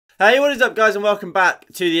Hey, what is up guys, and welcome back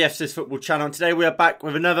to the FCS Football channel. Today we are back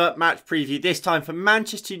with another match preview, this time for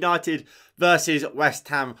Manchester United versus West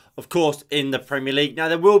Ham, of course, in the Premier League. Now,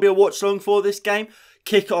 there will be a watch along for this game.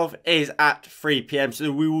 Kickoff is at 3 PM,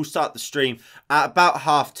 so we will start the stream at about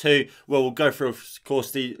 2:30, where we'll go through, of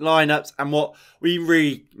course, the lineups and what we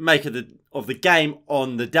really make of the game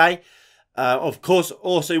on the day. Of course,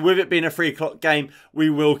 also with it being a 3 o'clock game,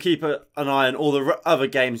 we will keep an eye on all the other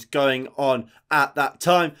games going on at that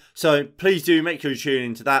time. So please do make sure you tune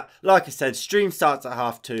into that. Like I said, stream starts at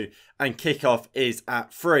 2:30 and kickoff is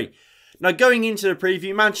at 3. Now, going into the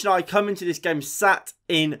preview, Manchester United come into this game sat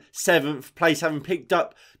in 7th place, having picked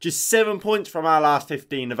up just 7 points from our last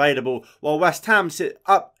 15 available, while West Ham sit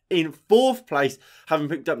up in 4th place, having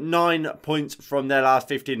picked up 9 points from their last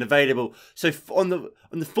 15 available. So on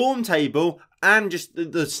the form table and just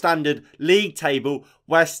the standard league table,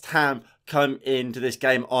 West Ham come into this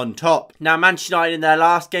game on top. Now, Manchester United in their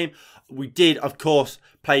last game, we did, of course,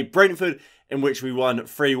 play Brentford, in which we won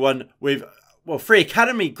 3-1 with, well, 3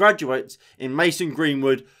 academy graduates in Mason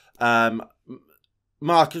Greenwood, Marcus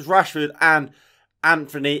Rashford and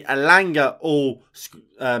Anthony Elanga all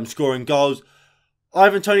scoring goals.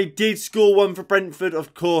 Ivan Toney did score one for Brentford,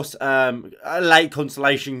 of course, a late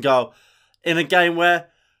consolation goal in a game where,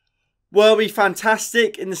 were we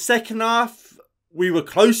fantastic? In the second half, we were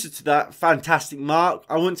closer to that fantastic mark.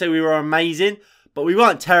 I wouldn't say we were amazing, but we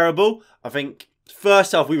weren't terrible. I think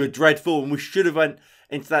first half we were dreadful and we should have went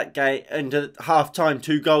into that game, into half-time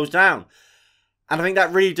 2 goals down. And I think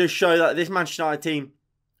that really does show that this Manchester United team,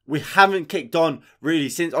 we haven't kicked on really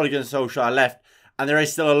since Ole Gunnar Solskjaer left. And there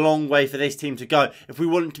is still a long way for this team to go if we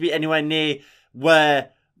want to be anywhere near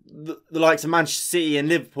where the likes of Manchester City and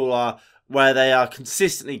Liverpool are, where they are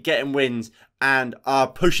consistently getting wins and are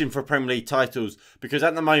pushing for Premier League titles. Because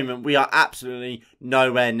at the moment, we are absolutely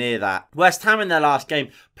nowhere near that. West Ham in their last game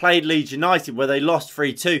played Leeds United, where they lost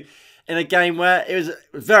 3-2 in a game where it was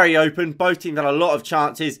very open. Both teams had a lot of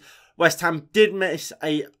chances. West Ham did miss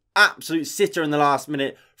an absolute sitter in the last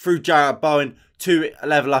minute through Jarrod Bowen to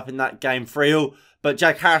level up in that game 3-3. But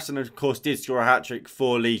Jack Harrison, of course, did score a hat-trick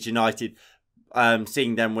for Leeds United,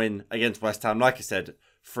 seeing them win against West Ham, like I said,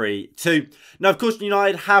 3-2. Now, of course,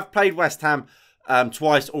 United have played West Ham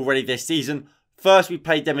twice already this season. First, we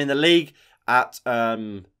played them in the league at,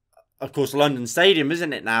 of course, London Stadium,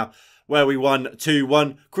 isn't it now, where we won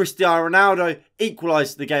 2-1. Cristiano Ronaldo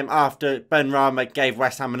equalised the game after Benrahma gave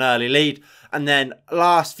West Ham an early lead. And then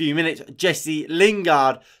last few minutes, Jesse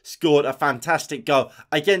Lingard scored a fantastic goal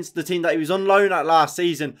against the team that he was on loan at last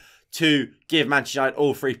season to give Manchester United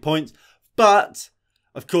all 3 points. But,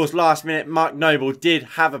 of course, last minute, Mark Noble did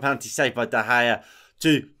have a penalty saved by De Gea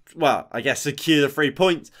to, well, I guess, secure the 3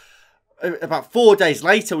 points. About 4 days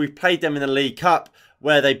later, we played them in the League Cup,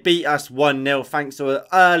 where they beat us 1-0 thanks to an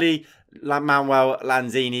early Manuel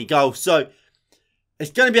Lanzini goal. So,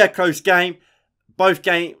 it's going to be a close game. Both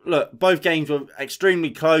games were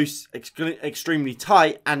extremely close, extremely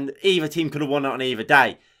tight, and either team could have won it on either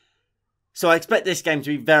day. So I expect this game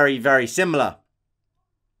to be very, very similar.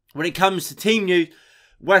 When it comes to team news,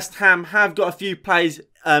 West Ham have got a few players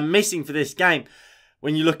missing for this game.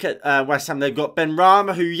 When you look at West Ham, they've got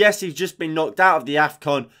Benrahma, who, yes, he's just been knocked out of the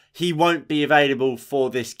AFCON. He won't be available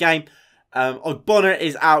for this game. Ogbonna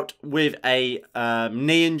is out with a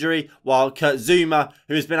knee injury, while Kurt Zouma,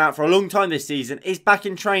 who has been out for a long time this season, is back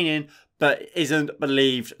in training, but isn't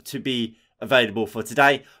believed to be available for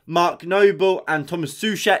today. Mark Noble and Thomas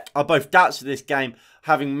Soucek are both doubts for this game,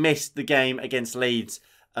 having missed the game against Leeds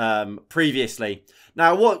previously.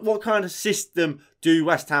 Now, what kind of system do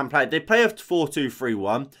West Ham play? They play a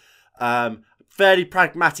 4-2-3-1. Fairly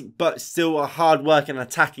pragmatic, but still a hard-working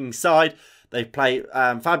attacking side. They play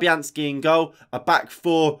Fabianski in goal, a back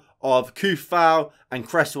 4 of Kufal and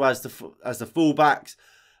Cresswell as the fullbacks.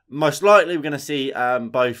 Most likely, we're going to see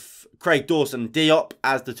both Craig Dawson and Diop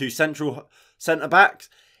as the 2 central centre-backs.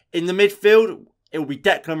 In the midfield, it will be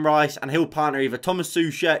Declan Rice, and he'll partner either Thomas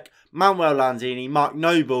Soucek, Manuel Lanzini, Mark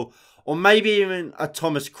Noble, or maybe even a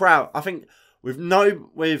Thomas Kraut. I think with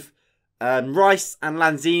Rice and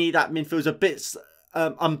Lanzini, that midfield's a bit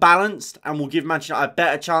unbalanced and will give Manchester United a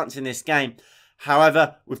better chance in this game.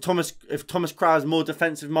 However, if Thomas Kraut is a more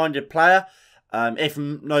defensive-minded player, if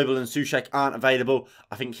Noble and Soucek aren't available,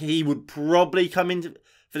 I think he would probably come in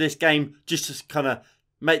for this game just to kind of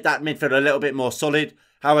make that midfield a little bit more solid.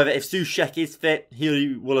 However, if Soucek is fit,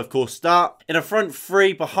 he will, of course, start. In a front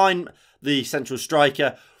 3 behind the central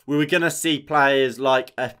striker, we were going to see players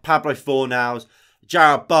like Pablo Fornals,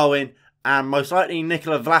 Jarrod Bowen, and most likely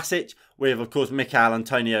Nikola Vlasic, with, of course, Michail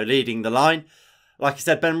Antonio leading the line. Like I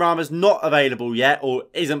said, Benrahma's not available yet, or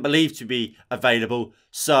isn't believed to be available,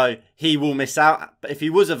 so he will miss out. But if he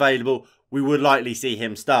was available, we would likely see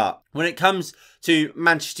him start. When it comes to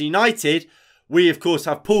Manchester United, we of course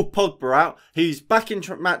have Paul Pogba out. He's back in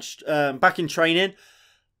training,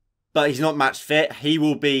 but he's not match fit. He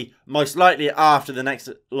will be most likely after the next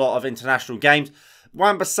lot of international games.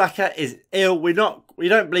 Wan-Bissaka is ill. We don't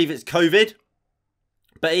believe it's COVID,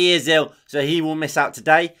 but he is ill, so he will miss out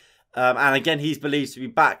today. And again, he's believed to be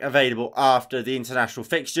back available after the international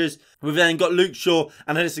fixtures. We've then got Luke Shaw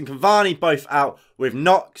and Edinson Cavani both out with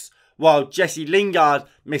knocks, while Jesse Lingard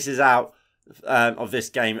misses out of this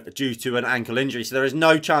game due to an ankle injury. So there is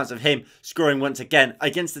no chance of him scoring once again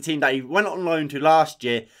against the team that he went on loan to last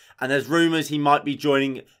year. And there's rumours he might be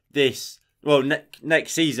joining this, well,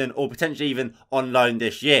 next season, or potentially even on loan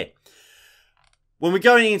this year. When we're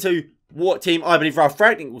going into what team I believe Ralf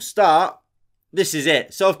Rangnick will start, this is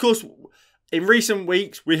it. So, of course, in recent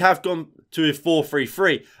weeks, we have gone to a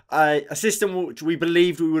 4-3-3. A system which we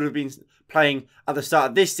believed we would have been playing at the start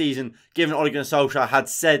of this season, given Ole Gunnar Solskjaer had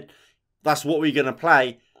said that's what we're going to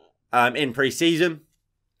play in pre-season.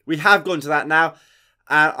 We have gone to that now.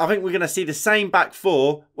 I think we're going to see the same back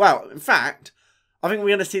four. Well, in fact, I think we're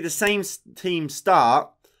going to see the same team start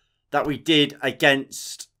that we did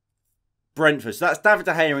against Brentford. So that's David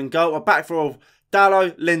De Gea in goal. A back four of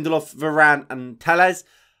Dalot, Lindelof, Varane and Telles.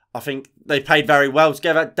 I think they played very well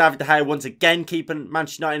together. David De Gea once again keeping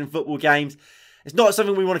Manchester United in football games. It's not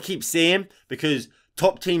something we want to keep seeing because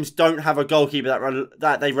top teams don't have a goalkeeper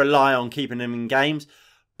that they rely on keeping them in games.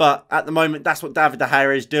 But at the moment, that's what David De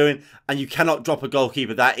Gea is doing. And you cannot drop a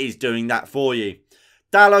goalkeeper that is doing that for you.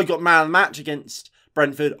 Dalot got man of the match against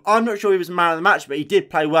Brentford. I'm not sure he was man of the match, but he did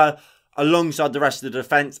play well alongside the rest of the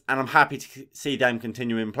defence. And I'm happy to see them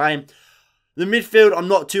continuing playing. The midfield, I'm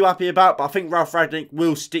not too happy about, but I think Ralf Rangnick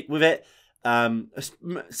will stick with it.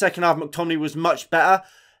 Second half, McTominay was much better.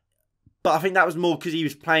 But I think that was more because he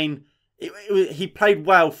was playing... He played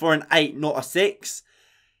well for an 8, not a 6.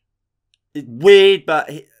 It's weird, but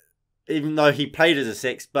even though he played as a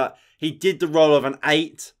 6, but he did the role of an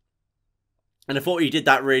 8. And I thought he did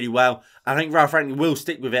that really well. I think Ralf Rangnick will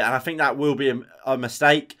stick with it, and I think that will be a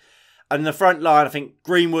mistake. And in the front line, I think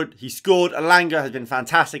Greenwood, he scored. Elanga has been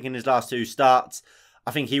fantastic in his last 2 starts.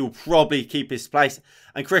 I think he will probably keep his place.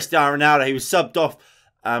 And Cristiano Ronaldo, he was subbed off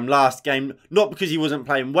last game, not because he wasn't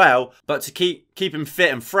playing well, but to keep him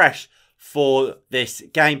fit and fresh for this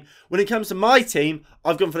game. When it comes to my team,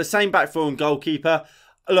 I've gone for the same back four and goalkeeper.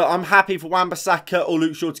 Look, I'm happy for Wan-Bissaka or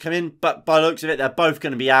Luke Shaw to come in, but by the looks of it, they're both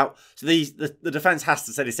going to be out. So the defence has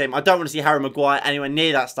to stay the same. I don't want to see Harry Maguire anywhere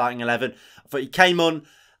near that starting 11. I thought he came on,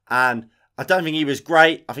 and I don't think he was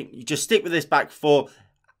great. I think you just stick with this back four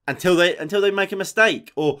until they make a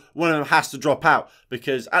mistake or one of them has to drop out.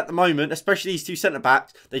 Because at the moment, especially these 2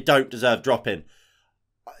 centre-backs, they don't deserve dropping.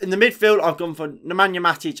 In the midfield, I've gone for Nemanja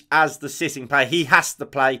Matic as the sitting player. He has to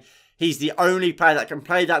play. He's the only player that can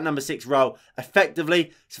play that number 6 role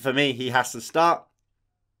effectively. So for me, he has to start.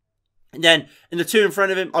 And then in the 2 in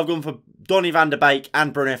front of him, I've gone for Donny van der Beek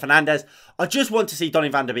and Bruno Fernandes. I just want to see Donny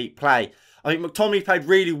van der Beek play. I think McTominay played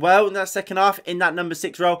really well in that second half in that number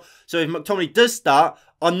 6 role. So if McTominay does start,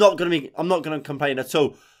 I'm not going to complain at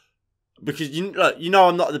all. Because you know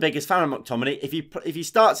I'm not the biggest fan of McTominay. If he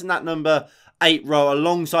starts in that number 8 role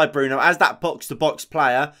alongside Bruno as that box-to-box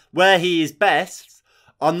player where he is best,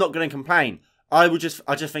 I'm not going to complain. I just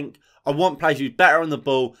think I want players who's better on the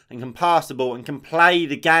ball and can pass the ball and can play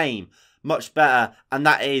the game much better, and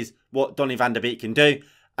that is what Donny van der Beek can do.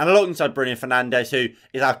 And alongside Bruno Fernandes, who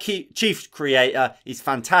is our chief creator, he's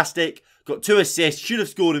fantastic. Got 2 assists, should have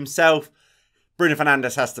scored himself. Bruno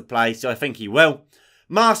Fernandes has to play, so I think he will.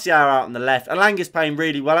 Martial out on the left. Elanga's playing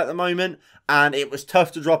really well at the moment, and it was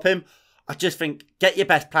tough to drop him. I just think, get your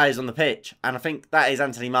best players on the pitch. And I think that is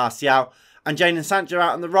Anthony Martial. And Jadon Sancho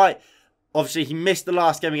out on the right. Obviously, he missed the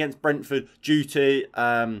last game against Brentford due to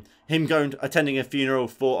him attending a funeral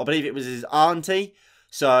for, I believe it was his auntie.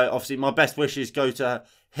 So, obviously, my best wishes go to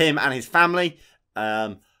him and his family.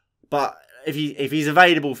 But if he's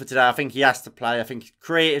available for today, I think he has to play. I think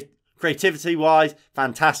creativity-wise,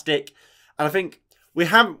 fantastic. And I think we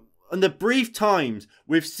have, in the brief times,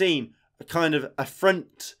 we've seen a kind of a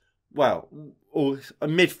front, well, or a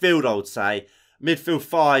midfield, I would say. Midfield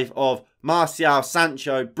 5 of Martial,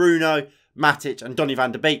 Sancho, Bruno, Matic and Donny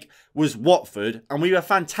van der Beek was Watford. And we were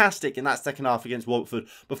fantastic in that second half against Watford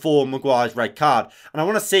before Maguire's red card. And I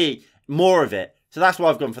want to see more of it. So that's why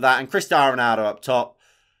I've gone for that. And Cristiano Ronaldo up top.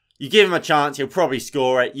 You give him a chance, he'll probably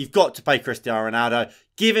score it. You've got to play Cristiano Ronaldo.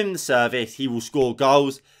 Give him the service, he will score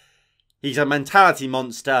goals. He's a mentality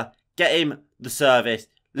monster. Get him the service.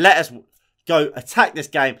 Let us go attack this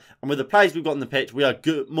game. And with the players we've got on the pitch, we are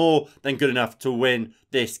more than good enough to win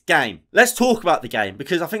this game. Let's talk about the game,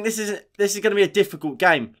 because I think this is going to be a difficult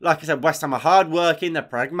game. Like I said, West Ham are hard-working, they're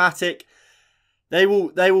pragmatic. They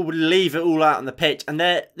will leave it all out on the pitch, and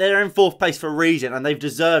they're in 4th place for a reason, and they've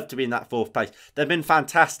deserved to be in that 4th place. They've been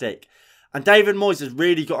fantastic. And David Moyes has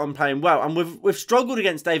really got on playing well. And we've struggled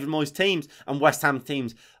against David Moyes' teams and West Ham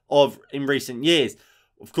teams in recent years.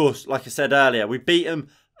 Of course, like I said earlier, we beat them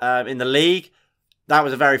in the league. That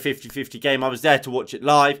was a very 50-50 game. I was there to watch it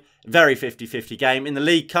live. Very 50-50 game. In the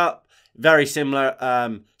League Cup, very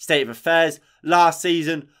similar state of affairs. Last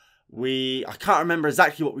season, I can't remember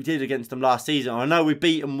exactly what we did against them last season. I know we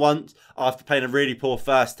beat them once after playing a really poor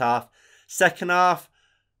first half. Second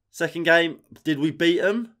game, did we beat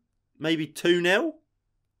them? Maybe 2-0?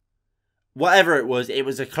 Whatever it was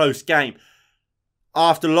a close game.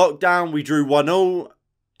 After lockdown, we drew 1-1.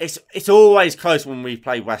 It's always close when we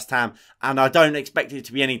play West Ham, and I don't expect it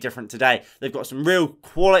to be any different today. They've got some real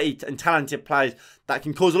quality and talented players that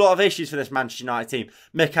can cause a lot of issues for this Manchester United team.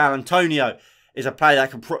 Mikel Antonio is a player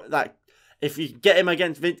that if you get him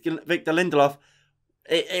against Victor Lindelof,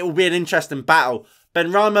 it will be an interesting battle.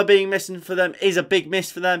 Benrahma being missing for them is a big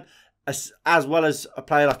miss for them, as well as a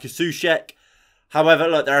player like Soucek. However,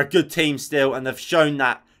 look, they're a good team still, and they've shown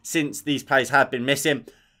that since these players have been missing.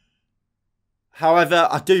 However,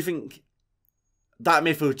 I do think that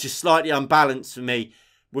midfield is just slightly unbalanced for me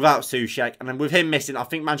without Soucek. And then with him missing, I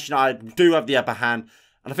think Manchester United do have the upper hand.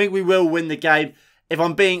 And I think we will win the game. If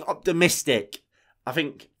I'm being optimistic, I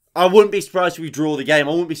think I wouldn't be surprised if we draw the game.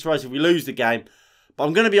 I wouldn't be surprised if we lose the game. But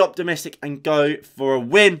I'm going to be optimistic and go for a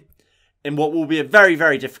win in what will be a very,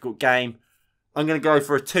 very difficult game. I'm going to go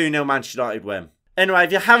for a 2-0 Manchester United win. Anyway,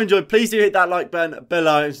 if you have enjoyed, please do hit that like button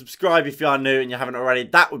below and subscribe if you are new and you haven't already.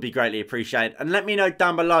 That would be greatly appreciated. And let me know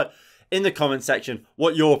down below in the comment section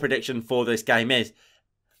what your prediction for this game is.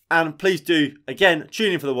 And please do, again,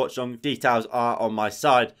 tune in for the watch along. Details are on my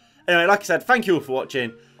side. Anyway, like I said, thank you all for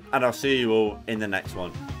watching, and I'll see you all in the next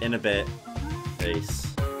one in a bit. Peace.